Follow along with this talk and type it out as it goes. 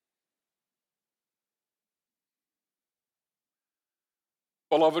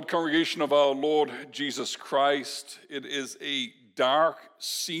Beloved congregation of our Lord Jesus Christ, it is a dark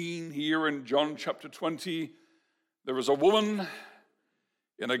scene here in John chapter 20. There is a woman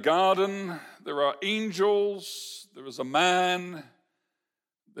in a garden, there are angels, there is a man,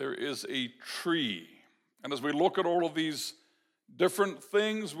 there is a tree. And as we look at all of these different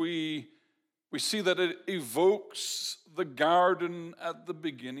things, we see that it evokes the garden at the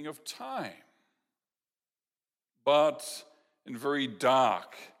beginning of time, but in very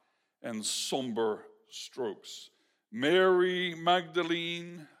dark and somber strokes. Mary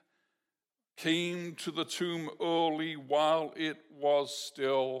Magdalene came to the tomb early while it was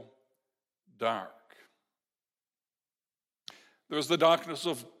still dark. There is the darkness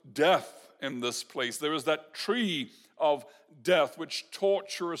of death in this place. There is that tree of death which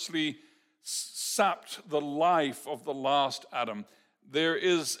tortuously sapped the life of the last Adam. There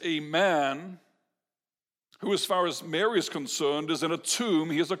is a man who, as far as Mary is concerned, is in a tomb.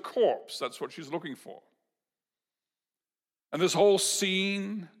 He is a corpse. That's what she's looking for. And this whole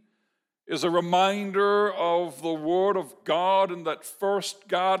scene is a reminder of the Word of God in that first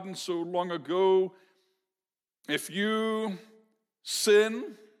garden so long ago. If you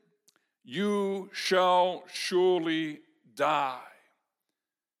sin, you shall surely die.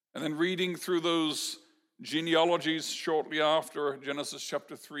 And then reading through those genealogies shortly after Genesis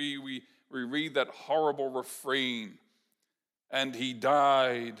chapter 3, we read that horrible refrain, and he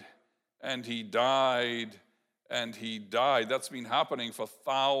died, and he died, and he died. That's been happening for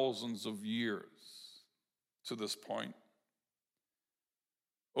thousands of years to this point.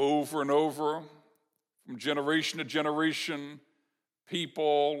 Over and over, from generation to generation,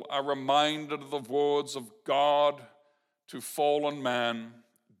 people are reminded of the words of God to fallen man,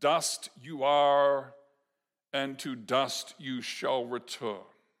 "Dust you are, and to dust you shall return."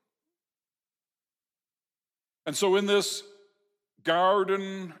 And so in this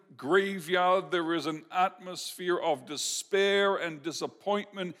garden graveyard, there is an atmosphere of despair and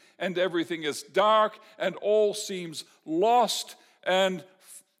disappointment, and everything is dark, and all seems lost, and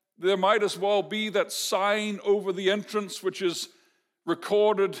there might as well be that sign over the entrance, which is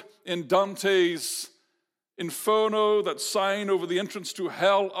recorded in Dante's Inferno, that sign over the entrance to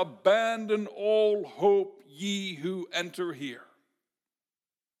hell, "Abandon all hope, ye who enter here."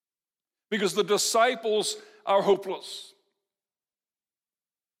 Because the disciples are hopeless.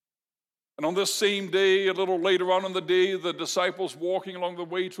 And on this same day, a little later on in the day, the disciples walking along the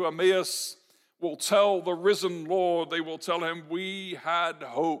way to Emmaus will tell the risen Lord, they will tell him, we had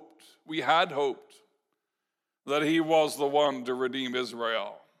hoped that he was the one to redeem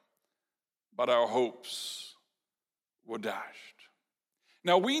Israel, but our hopes were dashed.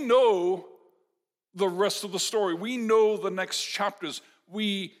 Now we know the rest of the story. We know the next chapters.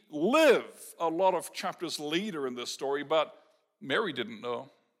 We live a lot of chapters later in this story, but Mary didn't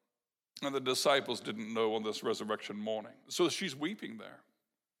know, and the disciples didn't know on this resurrection morning. So she's weeping there.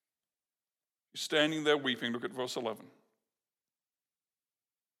 She's standing there weeping. Look at verse 11.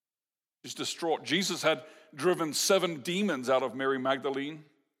 She's distraught. Jesus had driven 7 demons out of Mary Magdalene.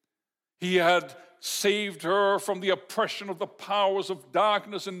 He had saved her from the oppression of the powers of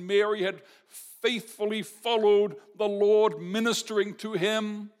darkness, and Mary had faithfully followed the Lord, ministering to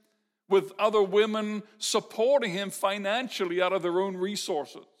him with other women, supporting him financially out of their own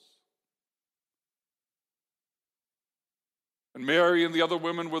resources. And Mary and the other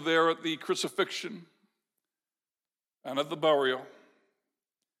women were there at the crucifixion and at the burial.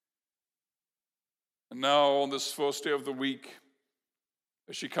 And now on this first day of the week,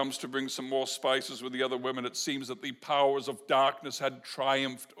 as she comes to bring some more spices with the other women, it seems that the powers of darkness had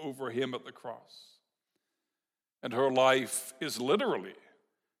triumphed over him at the cross. And her life is literally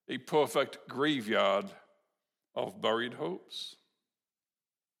a perfect graveyard of buried hopes.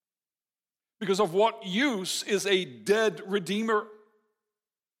 Because of what use is a dead Redeemer?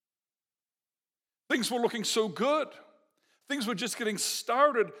 Things were looking so good. Things were just getting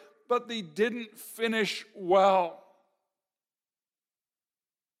started, but they didn't finish well.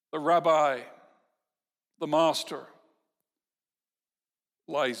 The rabbi, the master,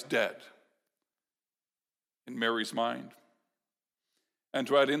 lies dead in Mary's mind. And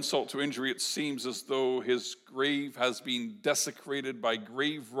to add insult to injury, it seems as though his grave has been desecrated by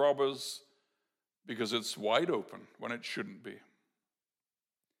grave robbers because it's wide open when it shouldn't be.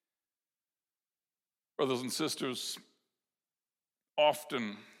 Brothers and sisters,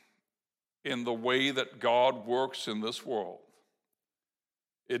 often in the way that God works in this world,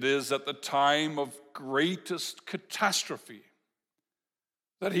 it is at the time of greatest catastrophe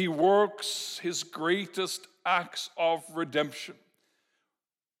that he works his greatest acts of redemption.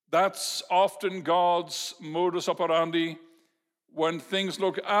 That's often God's modus operandi when things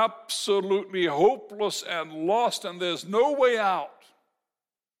look absolutely hopeless and lost and there's no way out,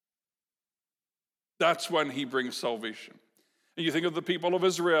 that's when he brings salvation. And you think of the people of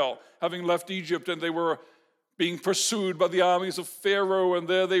Israel having left Egypt, and they were being pursued by the armies of Pharaoh, and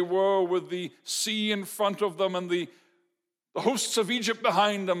there they were with the sea in front of them and the hosts of Egypt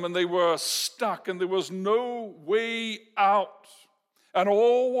behind them, and they were stuck, and there was no way out, and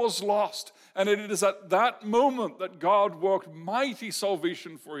all was lost. And it is at that moment that God worked mighty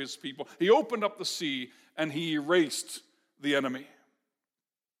salvation for his people. He opened up the sea, and he erased the enemy.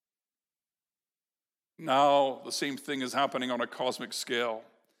 Now the same thing is happening on a cosmic scale,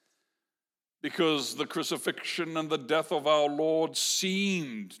 because the crucifixion and the death of our Lord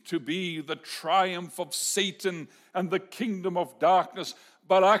seemed to be the triumph of Satan and the kingdom of darkness.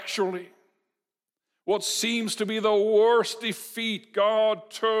 But actually, what seems to be the worst defeat, God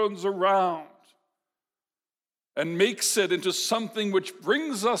turns around and makes it into something which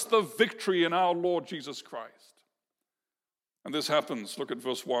brings us the victory in our Lord Jesus Christ. And this happens, look at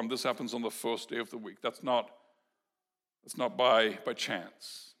verse 1, this happens on the first day of the week. That's not by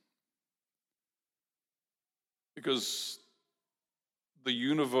chance. Because the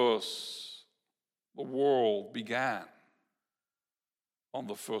universe, the world began on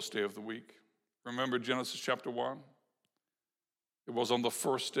the first day of the week. Remember Genesis chapter 1? It was on the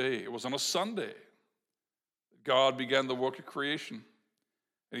first day. It was on a Sunday that God began the work of creation.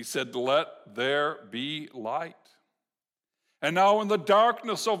 And he said, "Let there be light." And now in the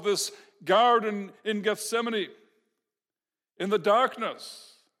darkness of this garden in Gethsemane, in the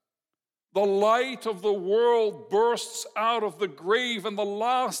darkness, the light of the world bursts out of the grave, and the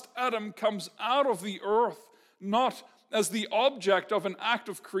last Adam comes out of the earth, not as the object of an act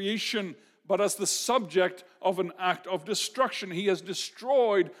of creation, but as the subject of an act of destruction. He has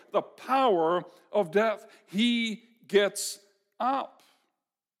destroyed the power of death. He gets up.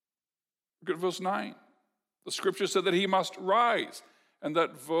 Look at verse 9. The scripture said that he must rise, and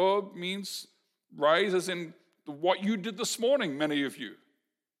that verb means rise as in what you did this morning, many of you.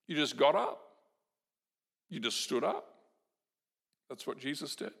 You just got up. You just stood up. That's what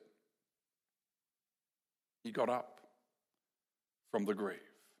Jesus did. He got up from the grave.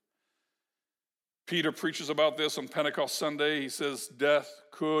 Peter preaches about this on Pentecost Sunday. He says, death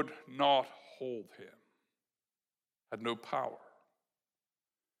could not hold him, had no power.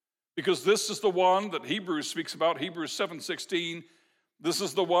 Because this is the one that Hebrews speaks about, Hebrews 7:16. This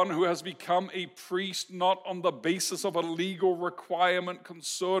is the one who has become a priest not on the basis of a legal requirement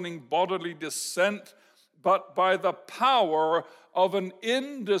concerning bodily descent, but by the power of an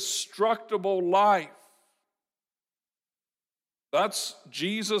indestructible life. That's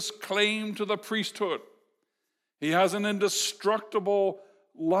Jesus' claim to the priesthood. He has an indestructible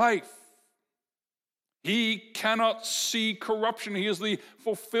life. He cannot see corruption. He is the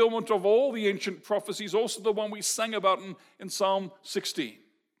fulfillment of all the ancient prophecies, also the one we sang about in Psalm 16.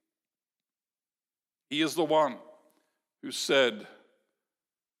 He is the one who said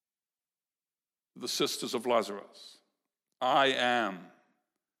to the sisters of Lazarus, "I am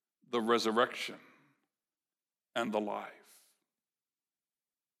the resurrection and the life."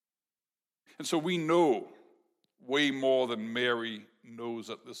 And so we know way more than Mary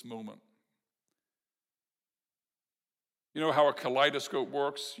knows at this moment. You know how a kaleidoscope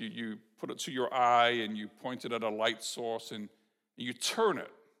works? You put it to your eye and you point it at a light source and you turn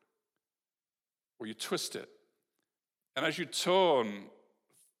it or you twist it. And as you turn,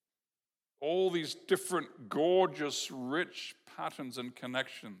 all these different gorgeous, rich patterns and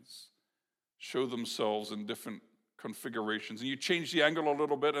connections show themselves in different configurations. And you change the angle a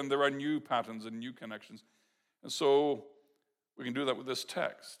little bit and there are new patterns and new connections. And so we can do that with this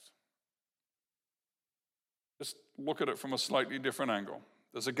text. Just look at it from a slightly different angle.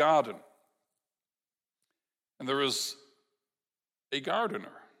 There's a garden, and there is a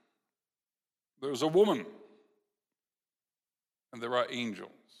gardener. There's a woman, and there are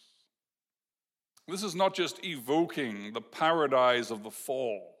angels. This is not just evoking the paradise of the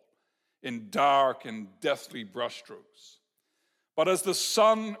fall in dark and deathly brushstrokes, but as the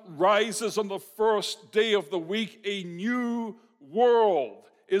sun rises on the first day of the week, a new world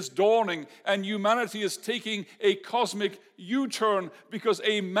is dawning, and humanity is taking a cosmic U-turn because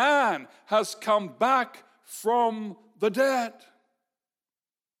a man has come back from the dead.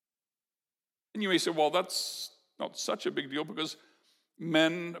 And you may say, well, that's not such a big deal because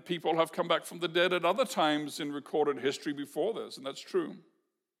people have come back from the dead at other times in recorded history before this, and that's true.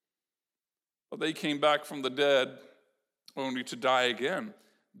 But they came back from the dead only to die again.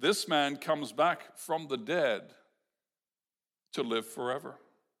 This man comes back from the dead to live forever.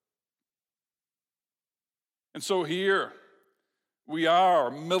 And so here, We are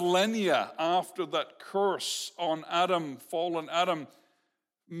millennia after that curse on Adam, fallen Adam.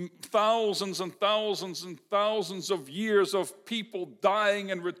 Thousands and thousands and thousands of years of people dying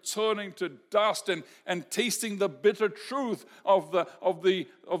and returning to dust and tasting the bitter truth of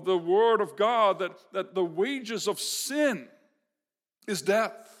the word of God that the wages of sin is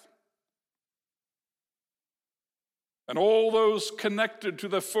death. And all those connected to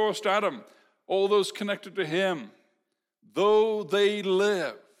the first Adam, all those connected to him, though they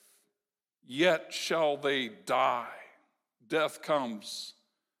live, yet shall they die. Death comes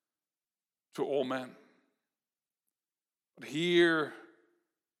to all men. But here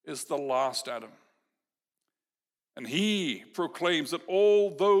is the last Adam. And he proclaims that all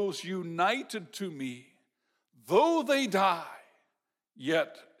those united to me, though they die,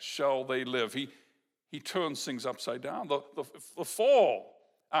 yet shall they live. He turns things upside down. The fall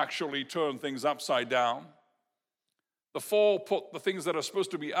actually turned things upside down. The fall put the things that are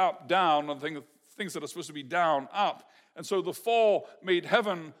supposed to be up down and things that are supposed to be down up. And so the fall made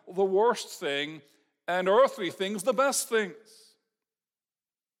heaven the worst thing and earthly things the best things.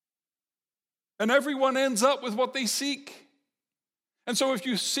 And everyone ends up with what they seek. And so if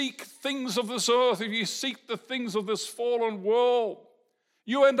you seek things of this earth, if you seek the things of this fallen world,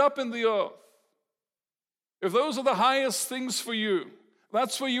 you end up in the earth. If those are the highest things for you,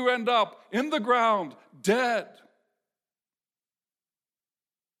 that's where you end up, in the ground, dead.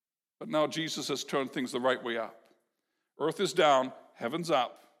 But now Jesus has turned things the right way up. Earth is down, heaven's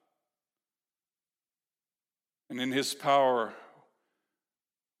up. And in his power,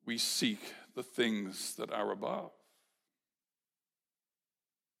 we seek the things that are above.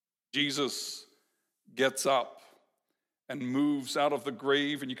 Jesus gets up and moves out of the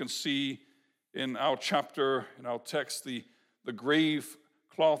grave, and you can see in our chapter, in our text, the grave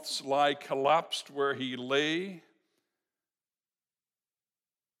cloths lie collapsed where he lay.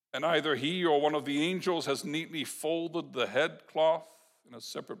 And either he or one of the angels has neatly folded the headcloth in a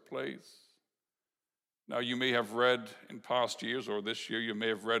separate place. Now, you may have read in past years, or this year, you may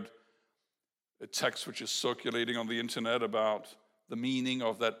have read a text which is circulating on the internet about the meaning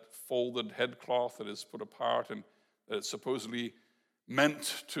of that folded headcloth that is put apart, and that it supposedly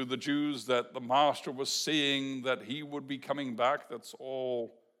meant to the Jews that the master was saying that he would be coming back. That's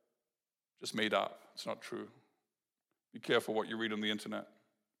all just made up. It's not true. Be careful what you read on the internet.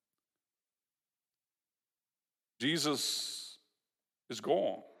 Jesus is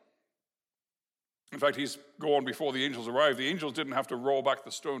gone. In fact, he's gone before the angels arrived. The angels didn't have to roll back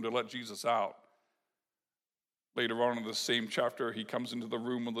the stone to let Jesus out. Later on in the same chapter, he comes into the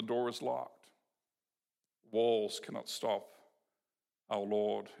room when the door is locked. Walls cannot stop our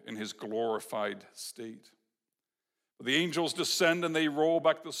Lord in his glorified state. The angels descend and they roll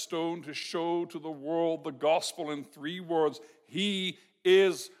back the stone to show to the world the gospel in 3 words: he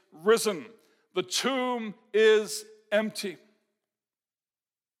is risen. The tomb is empty.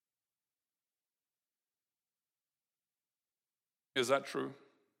 Is that true?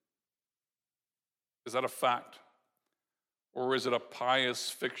 Is that a fact? Or is it a pious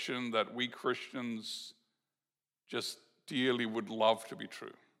fiction that we Christians just dearly would love to be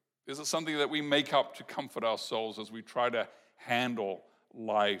true? Is it something that we make up to comfort ourselves as we try to handle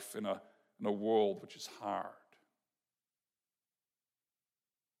life in a world which is hard?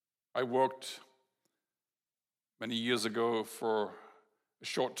 I worked many years ago for a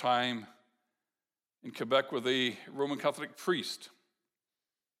short time in Quebec with a Roman Catholic priest.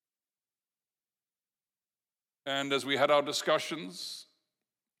 And as we had our discussions,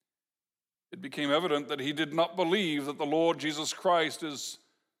 it became evident that he did not believe that the Lord Jesus Christ is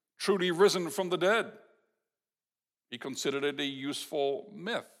truly risen from the dead. He considered it a useful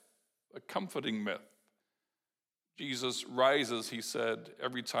myth, a comforting myth. Jesus rises, he said,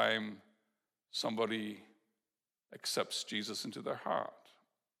 every time somebody accepts Jesus into their heart,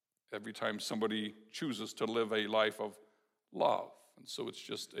 every time somebody chooses to live a life of love. And so it's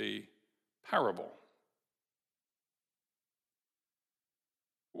just a parable.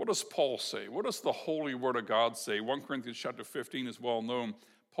 What does Paul say? What does the Holy Word of God say? 1 Corinthians chapter 15 is well known.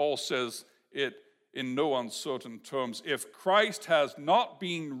 Paul says it in no uncertain terms: if Christ has not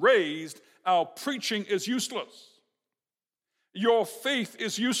been raised, our preaching is useless. Your faith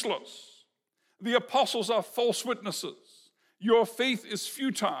is useless. The apostles are false witnesses. Your faith is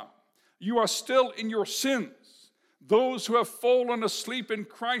futile. You are still in your sins. Those who have fallen asleep in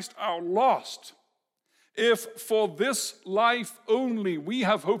Christ are lost. If for this life only we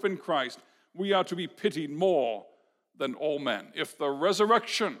have hope in Christ, we are to be pitied more than all men. If the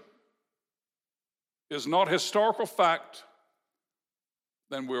resurrection is not historical fact,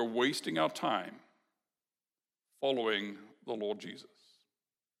 then we're wasting our time following the Lord Jesus.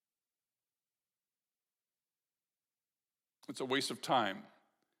 It's a waste of time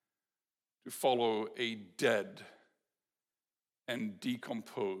to follow a dead and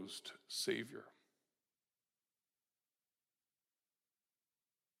decomposed Savior.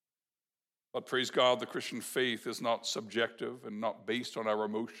 But praise God, the Christian faith is not subjective and not based on our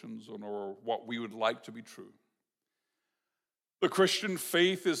emotions or what we would like to be true. The Christian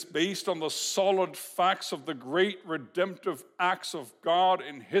faith is based on the solid facts of the great redemptive acts of God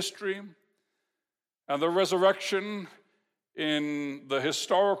in history, and the resurrection in the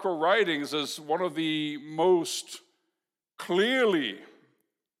historical writings is one of the most clearly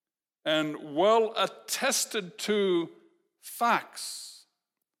and well attested to facts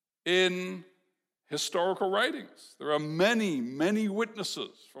in historical writings. There are many, many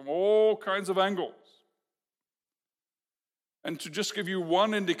witnesses from all kinds of angles. And to just give you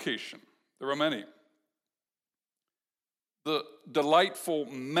one indication, there are many. The delightful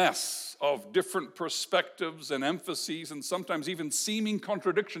mess of different perspectives and emphases and sometimes even seeming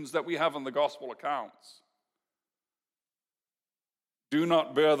contradictions that we have in the gospel accounts do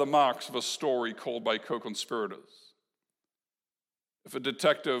not bear the marks of a story called by co-conspirators. If a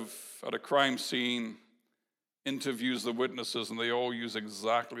detective at a crime scene interviews the witnesses and they all use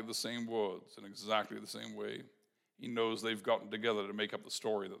exactly the same words in exactly the same way, he knows they've gotten together to make up the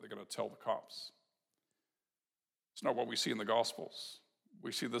story that they're going to tell the cops. It's not what we see in the Gospels.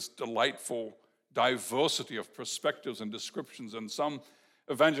 We see this delightful diversity of perspectives and descriptions, and some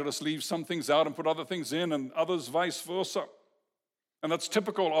evangelists leave some things out and put other things in, and others vice versa. And that's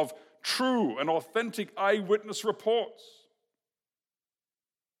typical of true and authentic eyewitness reports.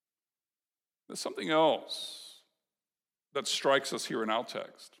 There's something else that strikes us here in our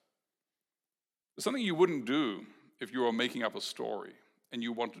text. There's something you wouldn't do if you were making up a story and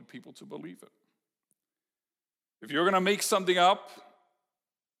you wanted people to believe it. If you're going to make something up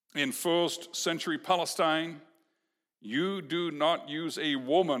in first century Palestine, you do not use a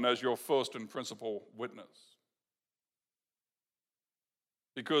woman as your first and principal witness.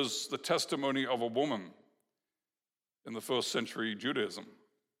 Because the testimony of a woman in the first century Judaism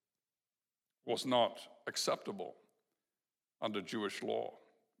was not acceptable under Jewish law.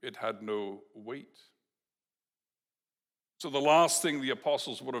 It had no weight. So the last thing the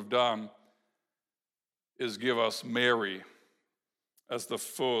apostles would have done is give us Mary as the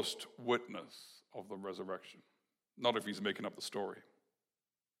first witness of the resurrection. Not if he's making up the story.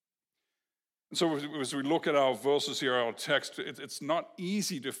 And so as we look at our verses here, our text, it's not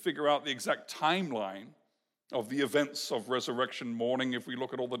easy to figure out the exact timeline of the events of resurrection morning if we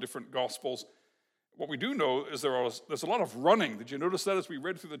look at all the different Gospels. What we do know is there's a lot of running. Did you notice that as we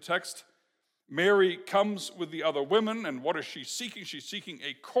read through the text? Mary comes with the other women, and what is she seeking? She's seeking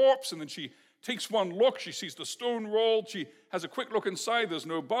a corpse, and then she takes one look. She sees the stone rolled. She has a quick look inside. There's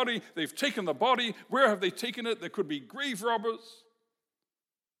no body. They've taken the body. Where have they taken it? There could be grave robbers.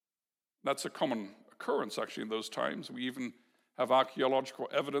 That's a common occurrence, actually, in those times. We even have archaeological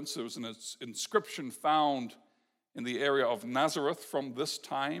evidence. There was an inscription found in the area of Nazareth from this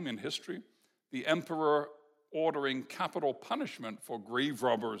time in history. The emperor ordering capital punishment for grave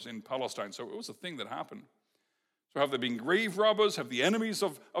robbers in Palestine. So it was a thing that happened. So have there been grave robbers? Have the enemies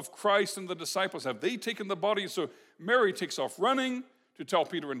of Christ and the disciples, have they taken the body? So Mary takes off running to tell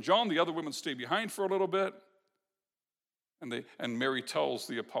Peter and John. The other women stay behind for a little bit. And Mary tells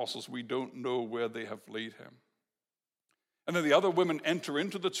the apostles, we don't know where they have laid him. And then the other women enter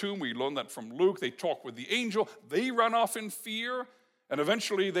into the tomb. We learn that from Luke. They talk with the angel. They run off in fear. And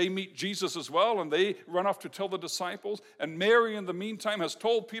eventually they meet Jesus as well, and they run off to tell the disciples. And Mary, in the meantime, has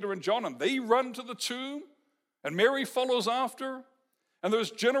told Peter and John, and they run to the tomb. And Mary follows after. And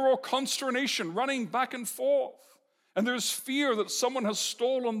there's general consternation running back and forth. And there's fear that someone has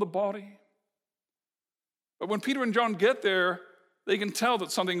stolen the body. But when Peter and John get there, they can tell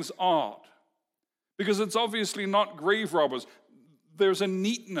that something's odd. Because it's obviously not grave robbers. There's a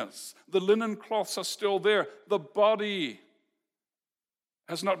neatness. The linen cloths are still there. The body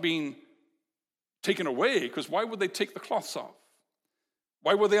has not been taken away, because why would they take the cloths off?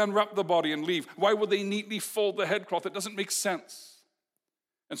 Why would they unwrap the body and leave? Why would they neatly fold the headcloth? It doesn't make sense.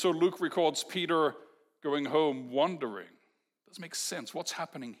 And so Luke records Peter going home wondering. It doesn't make sense. What's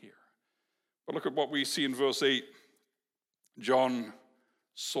happening here? But look at what we see in verse 8. John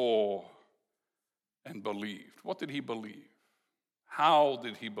saw and believed. What did he believe? How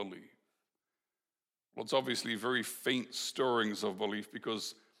did he believe? Well, it's obviously very faint stirrings of belief,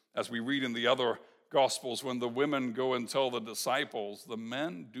 because as we read in the other Gospels, when the women go and tell the disciples, the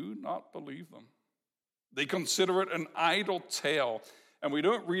men do not believe them. They consider it an idle tale. And we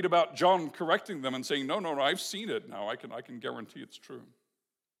don't read about John correcting them and saying, no, I've seen it now. I can guarantee it's true.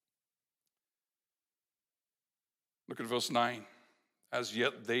 Look at verse 9. As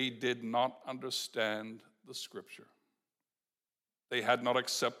yet they did not understand the scripture. They had not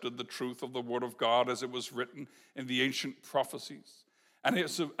accepted the truth of the word of God as it was written in the ancient prophecies. And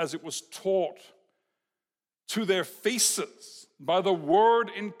as it was taught to their faces by the Word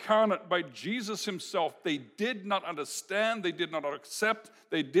incarnate, by Jesus himself, they did not understand, they did not accept,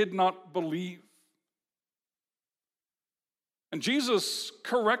 they did not believe. And Jesus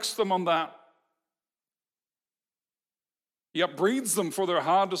corrects them on that. He upbraids them for their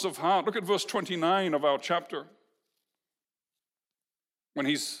hardness of heart. Look at verse 29 of our chapter. When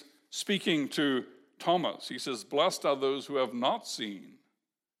he's speaking to Thomas, he says, "Blessed are those who have not seen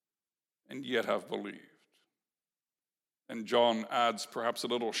and yet have believed." And John adds, perhaps a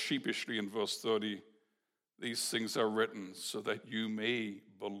little sheepishly in verse 30, "These things are written so that you may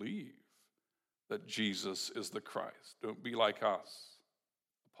believe that Jesus is the Christ." Don't be like us,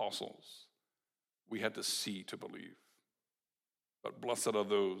 apostles. We had to see to believe. But blessed are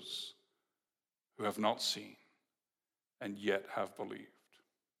those who have not seen and yet have believed.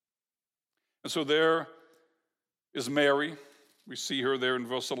 And so there is Mary. We see her there in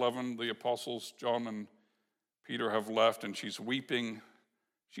verse 11. The apostles, John and Peter, have left, and she's weeping.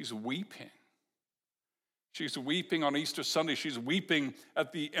 She's weeping. She's weeping on Easter Sunday. She's weeping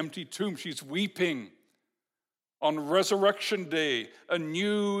at the empty tomb. She's weeping on Resurrection Day. A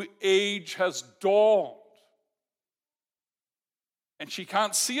new age has dawned. And she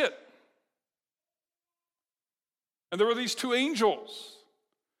can't see it. And there are these two angels.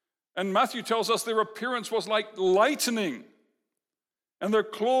 And Matthew tells us their appearance was like lightning, and their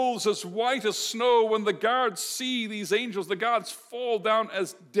clothes as white as snow. When the guards see these angels, the guards fall down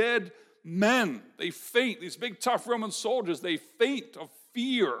as dead men. They faint. These big, tough Roman soldiers, they faint of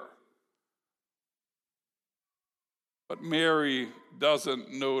fear. But Mary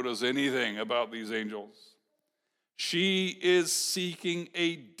doesn't notice anything about these angels. She is seeking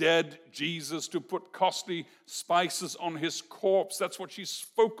a dead Jesus to put costly spices on his corpse. That's what she's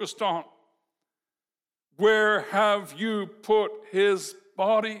focused on. Where have you put his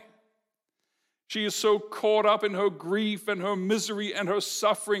body? She is so caught up in her grief and her misery and her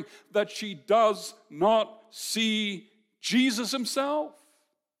suffering that she does not see Jesus himself.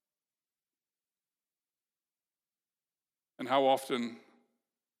 And how often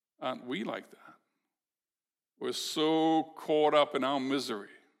aren't we like that? We're so caught up in our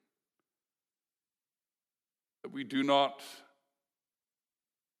misery that we do not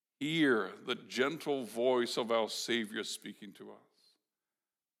hear the gentle voice of our Savior speaking to us,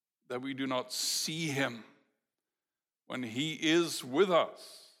 that we do not see him when he is with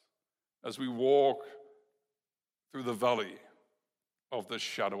us as we walk through the valley of the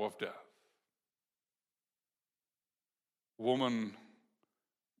shadow of death. Woman,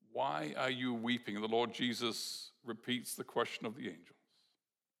 why are you weeping? The Lord Jesus repeats the question of the angels.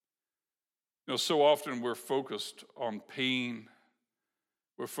 You know, so often we're focused on pain,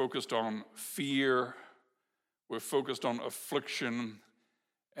 we're focused on fear, we're focused on affliction,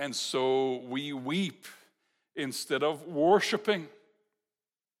 and so we weep instead of worshiping.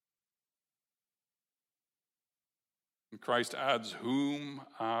 And Christ adds, "Whom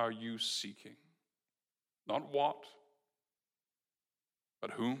are you seeking?" Not what,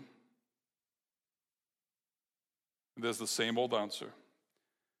 but whom? And there's the same old answer.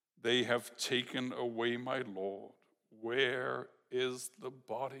 They have taken away my Lord. Where is the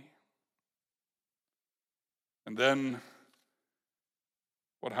body? And then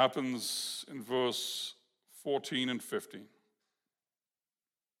what happens in verse 14 and 15,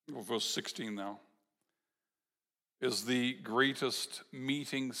 or verse 16 now, is the greatest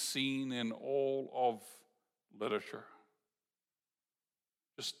meeting scene in all of literature.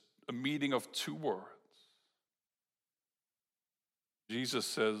 Just a meeting of two words. Jesus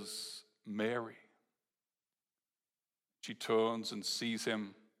says, "Mary." She turns and sees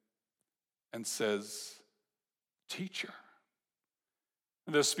him and says, "Teacher."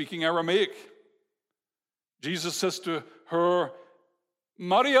 And they're speaking Aramaic. Jesus says to her,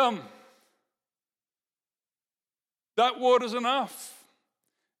 "Mariam." That word is enough.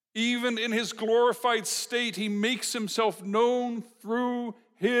 Even in his glorified state, he makes himself known through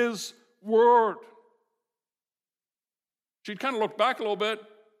his word. She'd kind of looked back a little bit.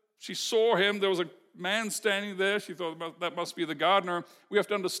 She saw him. There was a man standing there. She thought that must be the gardener. We have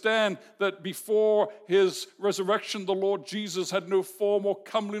to understand that before his resurrection, the Lord Jesus had no form or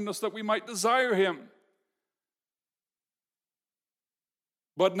comeliness that we might desire him.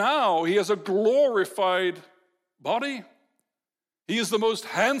 But now he has a glorified body. He is the most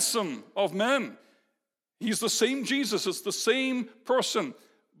handsome of men. He's the same Jesus. It's the same person,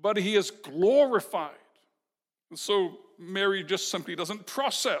 but he is glorified. And so Mary just simply doesn't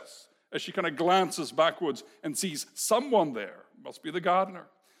process as she kind of glances backwards and sees someone there. Must be the gardener.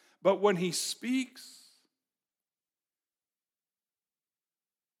 But when he speaks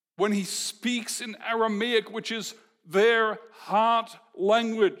in Aramaic, which is their heart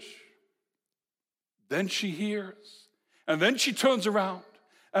language, then she hears, and then she turns around,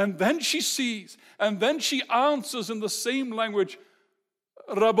 and then she sees, and then she answers in the same language,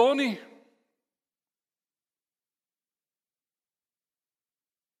 Rabboni.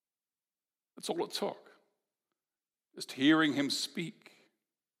 That's all it took. Just hearing him speak.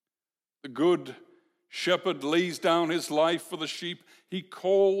 The good shepherd lays down his life for the sheep. He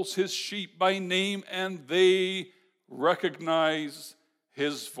calls his sheep by name, and they recognize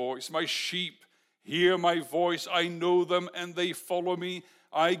his voice. My sheep hear my voice. I know them, and they follow me.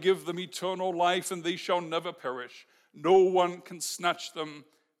 I give them eternal life, and they shall never perish. No one can snatch them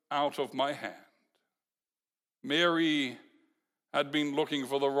out of my hand. Mary had been looking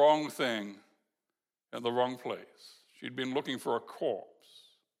for the wrong thing in the wrong place. She'd been looking for a corpse.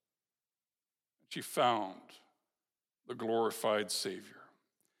 She found the glorified Savior.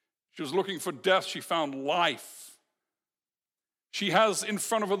 She was looking for death. She found life. She has in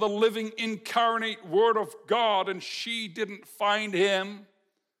front of her the living, incarnate Word of God, and she didn't find him,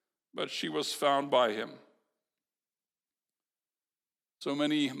 but she was found by him. So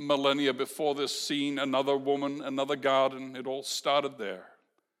many millennia before this scene, another woman, another garden, it all started there.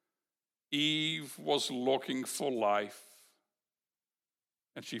 Eve was looking for life,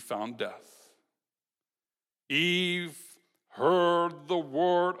 and she found death. Eve heard the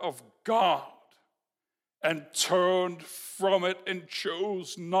word of God and turned from it and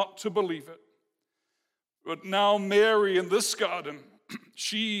chose not to believe it. But now Mary in this garden,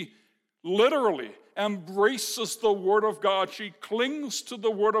 she literally embraces the word of God. She clings to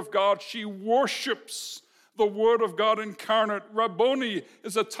the word of God. She worships the word of God incarnate. Rabboni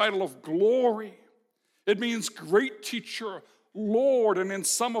is a title of glory. It means great teacher, Lord, and in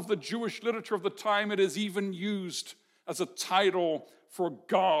some of the Jewish literature of the time, it is even used as a title for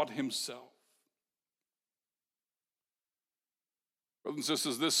God himself. Brothers and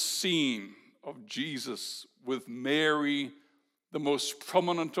sisters, this scene of Jesus with Mary, the most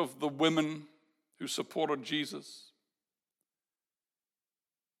prominent of the women who supported Jesus,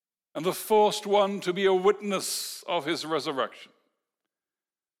 and the first one to be a witness of his resurrection.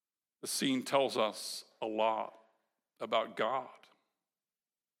 The scene tells us a lot about God.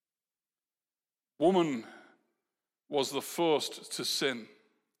 Woman was the first to sin,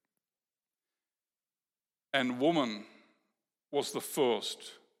 and woman was the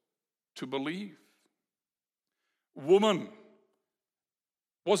first to believe. Woman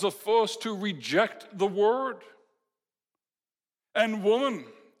was the first to reject the word, and woman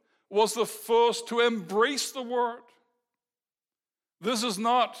was the first to embrace the word. This is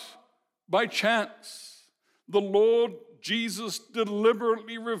not by chance. The Lord Jesus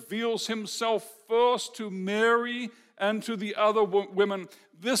deliberately reveals himself first to Mary and to the other women.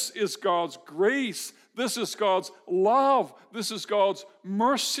 This is God's grace. This is God's love. This is God's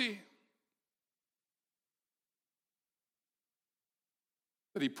mercy.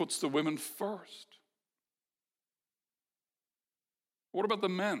 That he puts the women first. What about the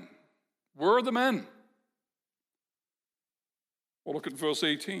men? Where are the men? Well, look at verse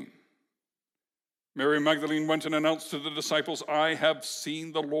 18. Mary Magdalene went and announced to the disciples, I have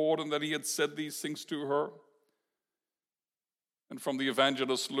seen the Lord, and that he had said these things to her. And from the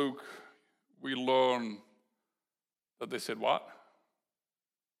evangelist Luke, we learn that they said, what?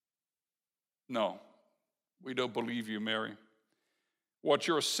 No, we don't believe you, Mary. What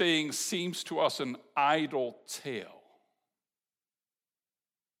you're saying seems to us an idle tale.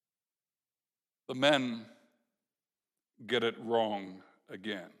 The men get it wrong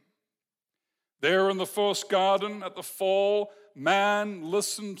again. There in the first garden at the fall, man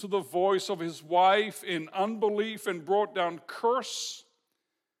listened to the voice of his wife in unbelief and brought down curse.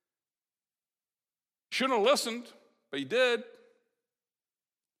 Shouldn't have listened, but he did.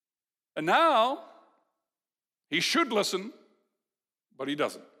 And now, he should listen, but he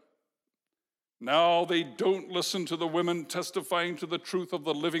doesn't. Now they don't listen to the women testifying to the truth of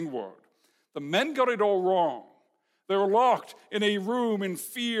the living word. The men got it all wrong. They're locked in a room in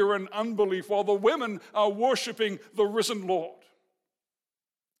fear and unbelief while the women are worshiping the risen Lord.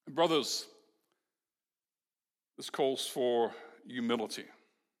 And brothers, this calls for humility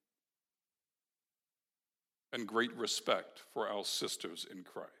and great respect for our sisters in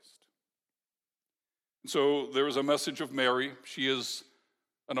Christ. So there is a message of Mary. She is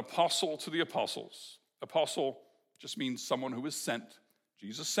an apostle to the apostles. Apostle just means someone who is sent.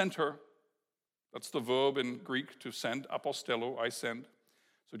 Jesus sent her. That's the verb in Greek, to send, apostello, I send.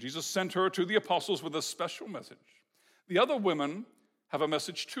 So Jesus sent her to the apostles with a special message. The other women have a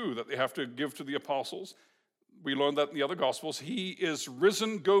message too that they have to give to the apostles. We learned that in the other Gospels. He is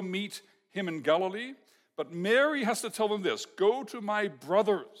risen, go meet him in Galilee. But Mary has to tell them this, go to my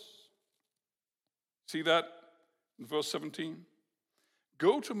brothers. See that in verse 17?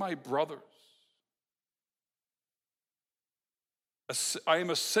 Go to my brothers. I am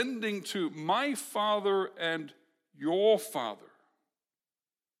ascending to my Father and your Father,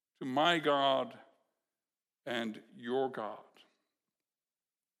 to my God and your God.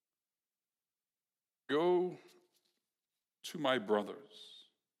 Go to my brothers.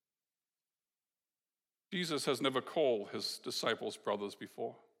 Jesus has never called his disciples brothers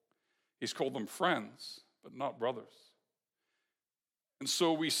before. He's called them friends, but not brothers. And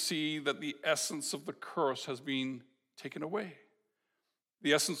so we see that the essence of the curse has been taken away.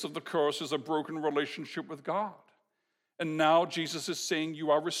 The essence of the curse is a broken relationship with God. And now Jesus is saying,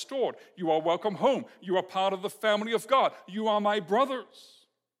 you are restored. You are welcome home. You are part of the family of God. You are my brothers.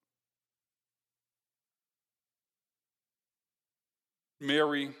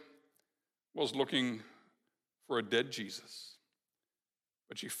 Mary was looking for a dead Jesus,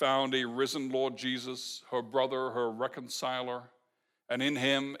 but she found a risen Lord Jesus, her brother, her reconciler, and in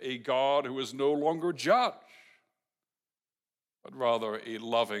him a God who is no longer judge, but rather a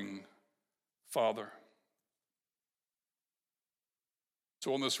loving Father.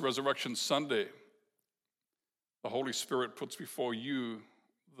 So on this Resurrection Sunday, the Holy Spirit puts before you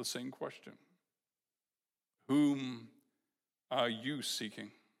the same question. Whom are you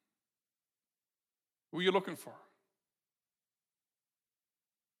seeking? Who are you looking for?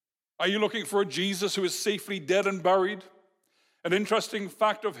 Are you looking for a Jesus who is safely dead and buried? An interesting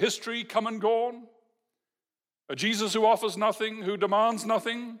fact of history come and gone? A Jesus who offers nothing, who demands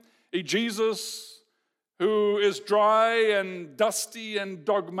nothing? A Jesus who is dry and dusty and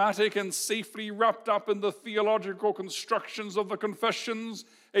dogmatic and safely wrapped up in the theological constructions of the confessions?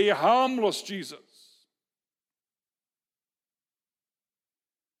 A harmless Jesus.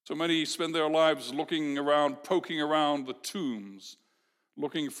 So many spend their lives looking around, poking around the tombs,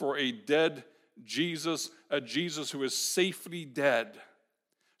 looking for a dead Jesus, a Jesus who is safely dead,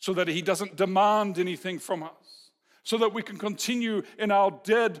 so that he doesn't demand anything from us, so that we can continue in our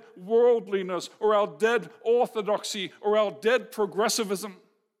dead worldliness or our dead orthodoxy or our dead progressivism.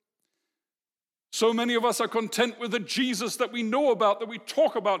 So many of us are content with a Jesus that we know about, that we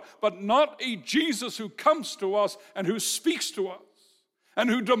talk about, but not a Jesus who comes to us and who speaks to us and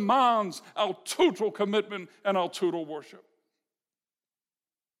who demands our total commitment and our total worship.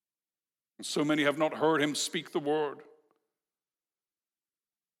 And so many have not heard him speak the word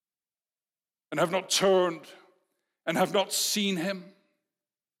and have not turned and have not seen him.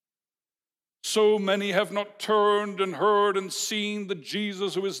 So many have not turned and heard and seen the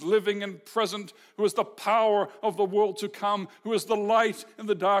Jesus who is living and present, who is the power of the world to come, who is the light in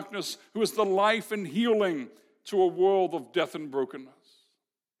the darkness, who is the life and healing to a world of death and brokenness.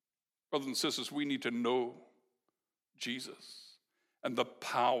 Brothers and sisters, we need to know Jesus and the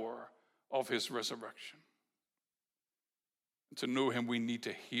power of his resurrection. And to know him, we need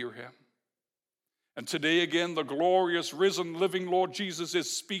to hear him. And today again, the glorious, risen, living Lord Jesus is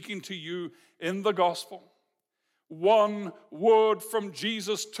speaking to you in the gospel. One word from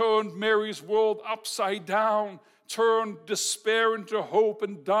Jesus turned Mary's world upside down, turned despair into hope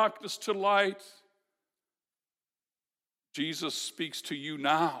and darkness to light. Jesus speaks to you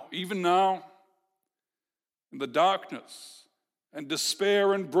now, even now, in the darkness and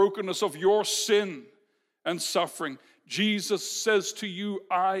despair and brokenness of your sin and suffering. Jesus says to you,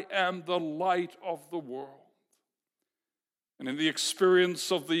 I am the light of the world. And in the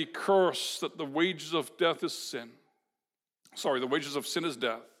experience of the curse that the wages of death is sin, the wages of sin is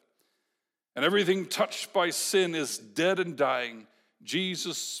death, and everything touched by sin is dead and dying,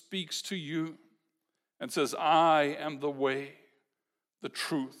 Jesus speaks to you and says, I am the way, the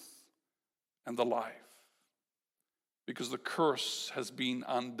truth, and the life. Because the curse has been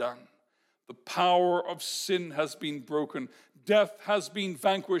undone. The power of sin has been broken. Death has been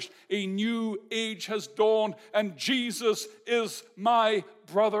vanquished. A new age has dawned, and Jesus is my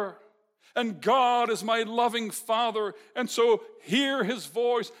brother. And God is my loving Father. And so hear his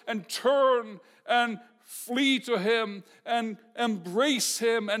voice and turn and flee to him and embrace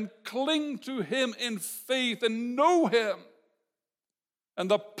him and cling to him in faith and know him and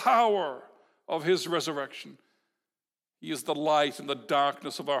the power of his resurrection. He is the light in the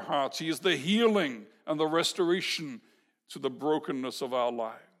darkness of our hearts. He is the healing and the restoration to the brokenness of our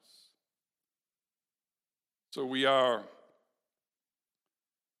lives. So we are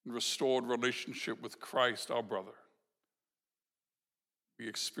in restored relationship with Christ, our brother. We're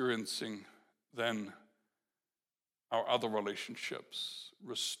experiencing then our other relationships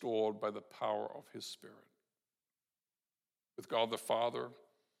restored by the power of his Spirit. With God the Father,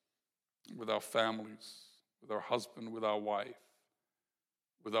 with our families, with our husband, with our wife,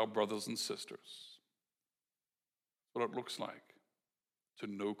 with our brothers and sisters. What it looks like to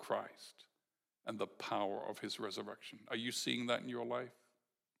know Christ and the power of his resurrection. Are you seeing that in your life?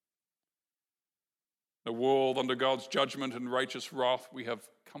 In a world under God's judgment and righteous wrath, we have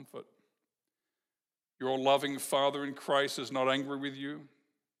comfort. Your loving Father in Christ is not angry with you.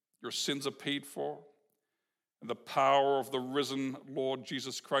 Your sins are paid for. And the power of the risen Lord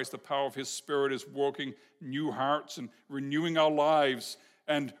Jesus Christ, the power of his Spirit is working new hearts and renewing our lives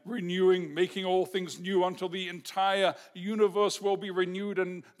and renewing, making all things new until the entire universe will be renewed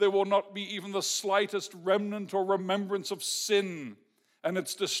and there will not be even the slightest remnant or remembrance of sin and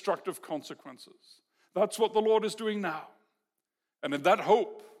its destructive consequences. That's what the Lord is doing now. And in that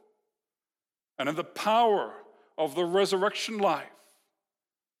hope and in the power of the resurrection life,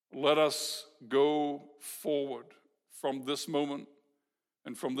 let us go forward from this moment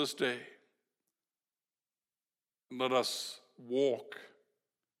and from this day. And let us walk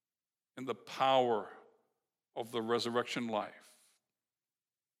in the power of the resurrection life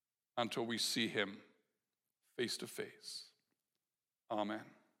until we see him face to face.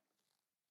 Amen.